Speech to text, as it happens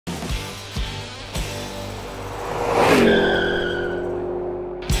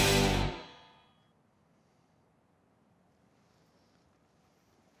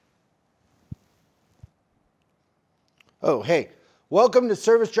Oh, hey, welcome to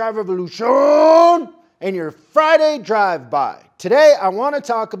Service Drive Revolution and your Friday drive-by. Today, I want to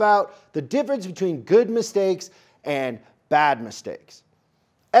talk about the difference between good mistakes and bad mistakes.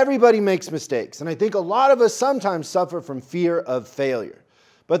 Everybody makes mistakes, and I think a lot of us sometimes suffer from fear of failure.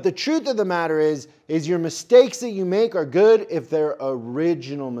 But the truth of the matter is your mistakes that you make are good if they're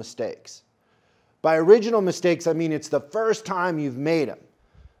original mistakes. By original mistakes, I mean it's the first time you've made them.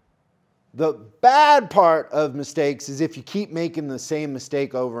 The bad part of mistakes is if you keep making the same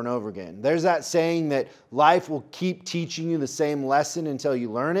mistake over and over again. There's that saying that life will keep teaching you the same lesson until you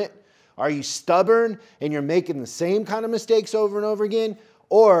learn it. Are you stubborn and you're making the same kind of mistakes over and over again?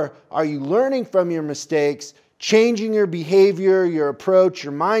 Or are you learning from your mistakes, changing your behavior, your approach,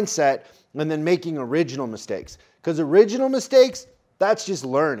 your mindset, and then making original mistakes? Because original mistakes, that's just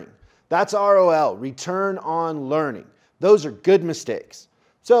learning. That's ROL, return on learning. Those are good mistakes.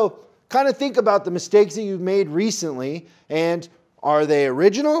 So kind of think about the mistakes that you've made recently, and are they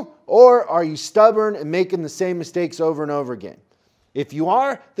original or are you stubborn and making the same mistakes over and over again? If you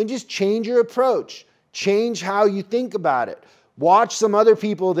are, then just change your approach. Change how you think about it. Watch some other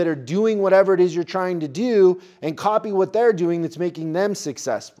people that are doing whatever it is you're trying to do and copy what they're doing that's making them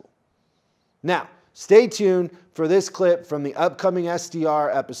successful. Now, stay tuned for this clip from the upcoming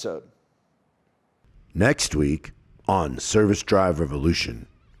SDR episode. Next week on Service Drive Revolution.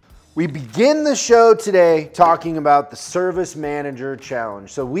 We begin the show today talking about the Service Manager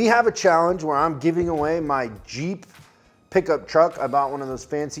Challenge. So we have a challenge where I'm giving away my Jeep pickup truck. I bought one of those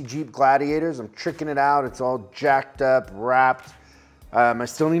fancy Jeep Gladiators. I'm tricking it out. It's all jacked up, wrapped. I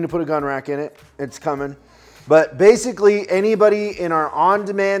still need to put a gun rack in it. It's coming. But basically, anybody in our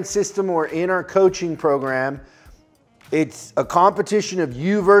on-demand system or in our coaching program, it's a competition of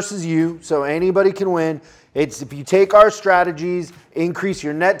you versus you, so anybody can win. It's if you take our strategies, increase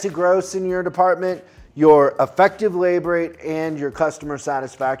your net to gross in your department, your effective labor rate, and your customer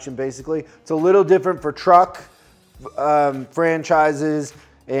satisfaction, basically. It's a little different for truck franchises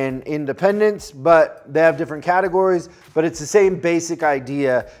and independents, but they have different categories, but it's the same basic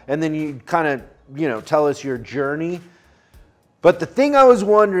idea. And then you kind of, tell us your journey. But the thing I was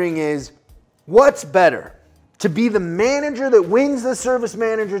wondering is, what's better? To be the manager that wins the Service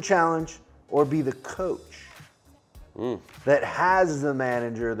Manager Challenge or be the coach that has the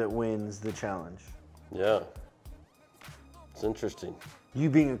manager that wins the challenge? Yeah, it's interesting. You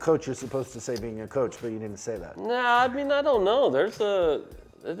being a coach, you're supposed to say being a coach, but you didn't say that. Nah, I mean, I don't know.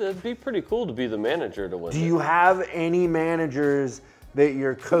 It'd be pretty cool to be the manager to win. Do you have any managers that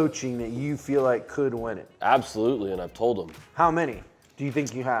you're coaching that you feel like could win it? Absolutely, and I've told them. How many do you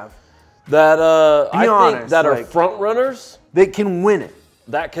think you have? That Be honest, think that are front runners that can win it.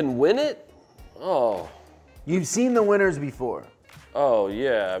 that can win it. Oh, You've seen the winners before. oh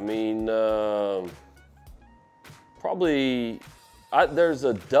yeah. I mean, probably there's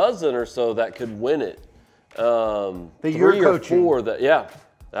a dozen or so that could win it. That you're 3 coaching. or 4 that, yeah,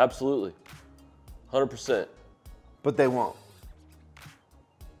 absolutely, 100%. But they won't.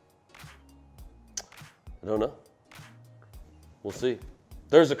 I don't know. We'll see.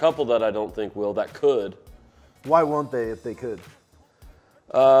 There's a couple that I don't think will that could. Why won't they if they could?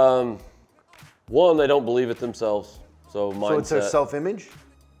 One, they don't believe it themselves. So mindset. So it's their self-image?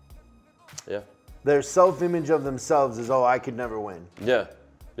 Yeah. Their self-image of themselves is, oh, I could never win. Yeah.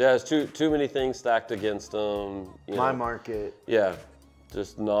 Yeah, it's too many things stacked against them. My market. Yeah.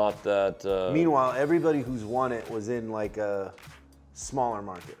 Just not that. Meanwhile, everybody who's won it was in like a smaller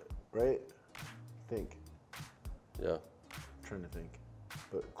market, right? I think. Yeah. I'm trying to think.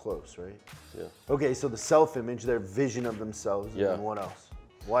 But close, right? Yeah. Okay, so the self-image, their vision of themselves, and Yeah. then what else?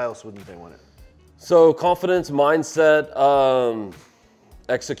 Why else wouldn't they win it? So confidence, mindset,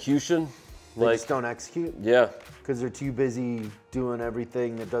 execution. They just don't execute? Yeah. Because they're too busy doing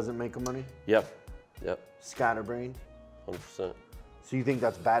everything that doesn't make them money? Yep. Yep. Scatterbrained? 100%. So you think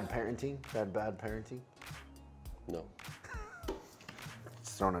that's bad parenting? Bad parenting? No.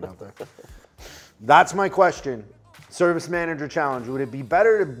 Just throwing it out there. That's my question. Service Manager Challenge. Would it be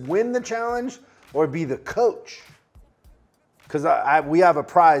better to win the challenge or be the coach? Because we have a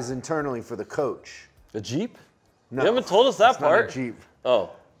prize internally for the coach. A Jeep? No, You haven't told us that it's part. Not a Jeep. Oh.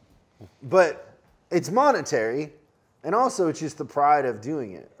 But it's monetary, and also it's just the pride of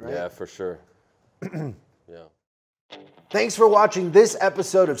doing it, right? Yeah, for sure. Yeah. Thanks for watching this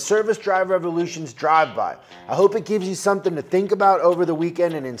episode of Service Drive Revolution's Drive-By. I hope it gives you something to think about over the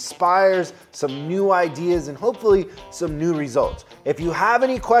weekend and inspires some new ideas and hopefully some new results. If you have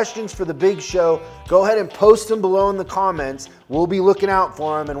any questions for the big show, go ahead and post them below in the comments. We'll be looking out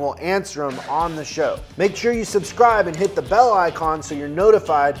for them and we'll answer them on the show. Make sure you subscribe and hit the bell icon so you're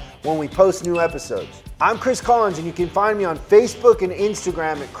notified when we post new episodes. I'm Chris Collins, and you can find me on Facebook and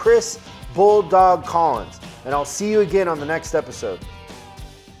Instagram at Chris Bulldog Collins. And I'll see you again on the next episode.